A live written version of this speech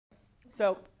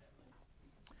So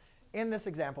in this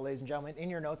example, ladies and gentlemen, in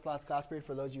your notes last class period,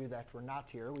 for those of you that were not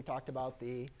here, we talked about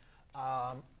the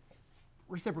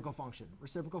reciprocal function.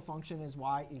 Reciprocal function is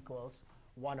y equals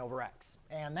 1 over x.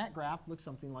 And that graph looks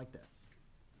something like this.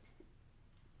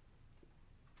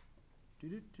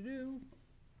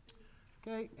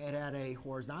 Okay, it had a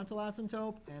horizontal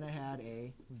asymptote, and it had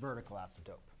a vertical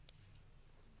asymptote.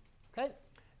 Okay,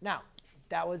 now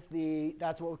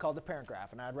that's what we call the parent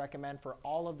graph. And I'd recommend for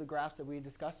all of the graphs that we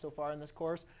discussed so far in this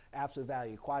course, absolute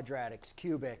value, quadratics,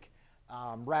 cubic,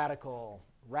 radical,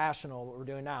 rational, what we're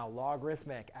doing now,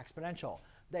 logarithmic, exponential,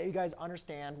 that you guys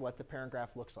understand what the parent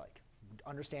graph looks like.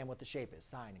 Understand what the shape is,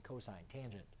 sine and cosine,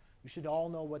 tangent. You should all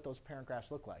know what those parent graphs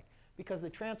look like, because the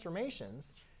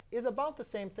transformations is about the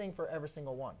same thing for every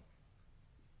single one.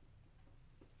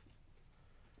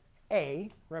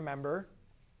 A, remember,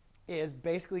 is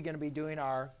basically going to be doing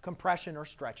our compression or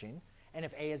stretching. And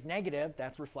if A is negative,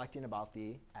 that's reflecting about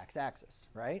the x-axis,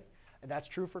 right? And that's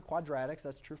true for quadratics.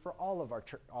 That's true for all of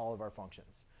our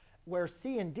functions. Where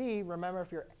C and D,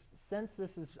 remember, since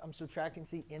I'm subtracting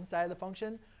C inside the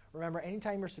function, remember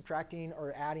anytime you're subtracting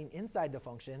or adding inside the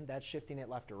function, that's shifting it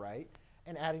left or right.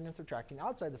 And adding and subtracting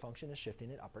outside the function is shifting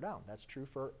it up or down. That's true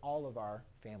for all of our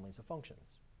families of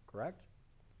functions, correct?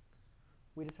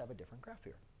 We just have a different graph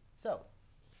here. So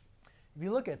if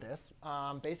you look at this,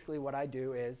 basically what I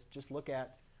do is just look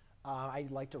at, I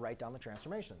like to write down the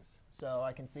transformations. So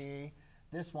I can see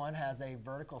this one has a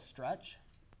vertical stretch.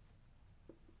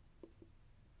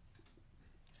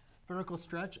 Vertical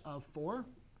stretch of 4.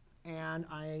 And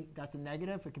that's a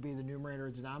negative. It could be the numerator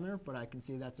or denominator, but I can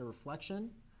see that's a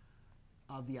reflection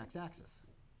of the x-axis.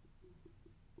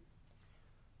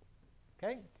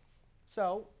 OK?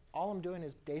 So all I'm doing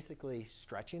is basically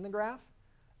stretching the graph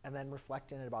and then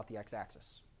reflecting it about the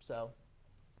x-axis. So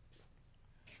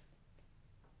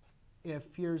if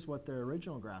here's what the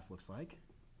original graph looks like,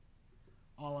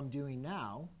 all I'm doing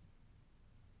now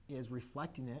is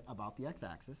reflecting it about the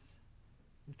x-axis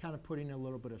and kind of putting a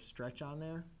little bit of stretch on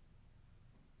there.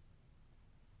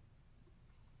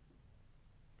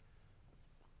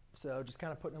 So just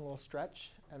kind of putting a little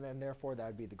stretch, and then therefore that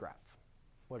would be the graph,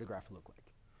 what a graph would look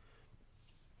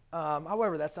like.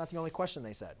 However, that's not the only question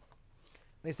they said.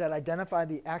 They said identify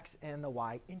the x and the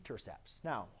y-intercepts.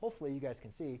 Now, hopefully you guys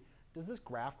can see, does this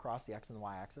graph cross the x and the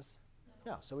y-axis?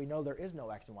 No. So we know there is no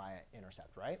x and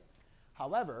y-intercept, right?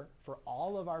 However, for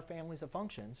all of our families of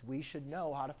functions, we should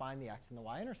know how to find the x and the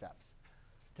y-intercepts.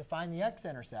 To find the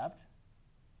x-intercept,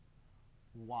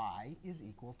 y is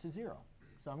equal to 0.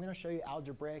 So I'm going to show you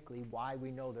algebraically why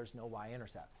we know there's no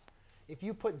y-intercepts. If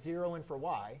you put 0 in for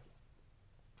y,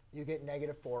 you get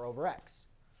negative 4 over x.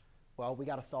 Well, we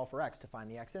got to solve for x to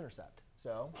find the x-intercept.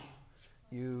 So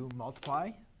you multiply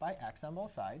by x on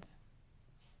both sides.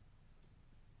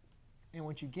 And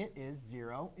what you get is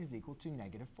 0 is equal to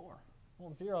negative 4.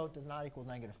 Well, 0 does not equal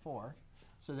negative 4.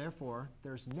 So therefore,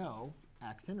 there's no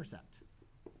x-intercept.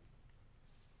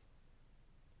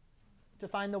 To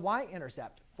find the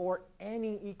y-intercept for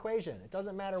any equation, it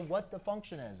doesn't matter what the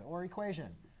function is or equation.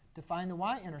 To find the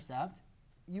y-intercept,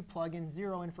 you plug in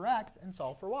 0 in for x and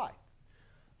solve for y.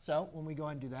 So when we go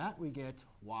ahead and do that, we get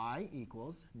y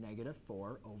equals negative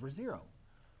 4 over 0.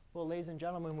 Well, ladies and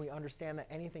gentlemen, we understand that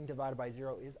anything divided by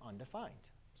 0 is undefined.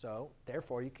 So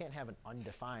therefore, you can't have an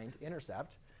undefined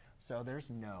intercept. So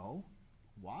there's no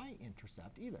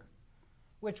y-intercept either,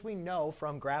 which we know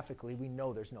from graphically, we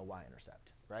know there's no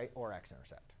y-intercept, right, or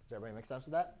x-intercept. Does everybody make sense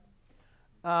with that?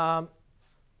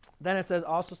 Then it says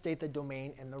also state the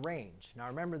domain and the range. Now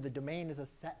remember, the domain is the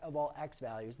set of all x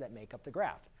values that make up the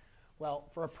graph. Well,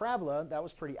 for a parabola, that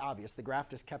was pretty obvious. The graph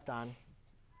just kept on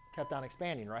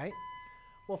expanding, right?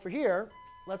 Well, for here,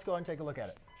 let's go ahead and take a look at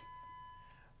it.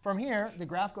 From here, the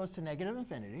graph goes to negative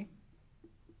infinity.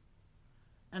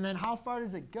 And then how far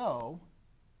does it go?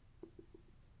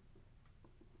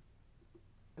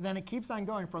 And then it keeps on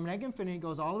going from negative infinity, it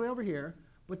goes all the way over here,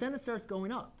 but then it starts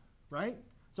going up, right?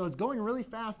 So it's going really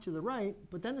fast to the right,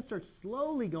 but then it starts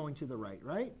slowly going to the right,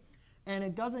 right? And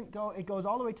it doesn't go, it goes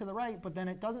all the way to the right, but then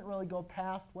it doesn't really go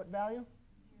past what value?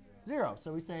 0.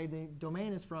 So we say the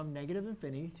domain is from negative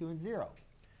infinity to 0.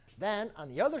 Then on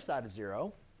the other side of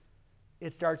 0,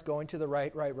 it starts going to the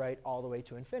right, right, right, all the way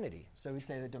to infinity. So we'd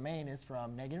say the domain is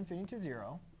from negative infinity to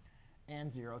 0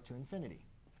 and 0 to infinity.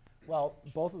 Well,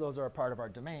 both of those are a part of our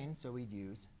domain, so we'd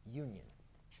use union.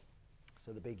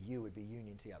 So the big U would be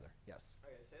union together. Yes?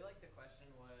 Okay, say like the question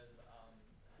was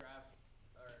graph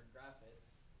it,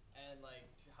 and like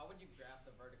how would you graph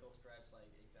the vertical stretch like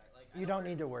exactly? Like, you don't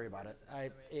need to worry about it.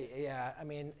 Yeah, I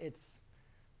mean, it's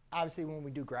obviously when we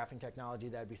do graphing technology,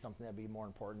 that'd be something that'd be more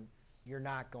important. You're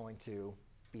not going to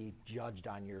be judged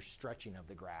on your stretching of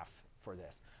the graph for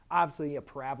this. Obviously, a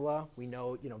parabola, we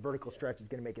know, vertical stretch is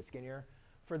going to make it skinnier.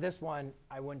 For this one,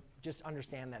 I wouldn't just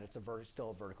understand that it's still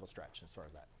a vertical stretch as far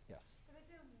as that. Yes? If I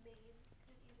do main,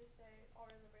 couldn't you just say r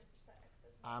inverse such that x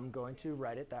is I'm going to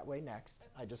write it that way next.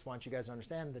 I just want you guys to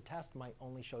understand the test might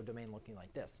only show domain looking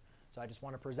like this. So I just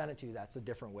want to present it to you. That's a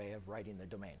different way of writing the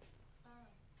domain.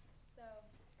 So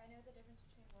I know the difference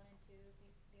between 1 and 2.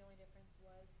 The only difference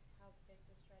was how big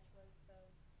the stretch was. So,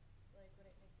 like,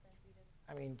 would it make sense we just?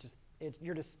 I mean,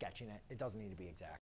 you're just sketching it. It doesn't need to be exact.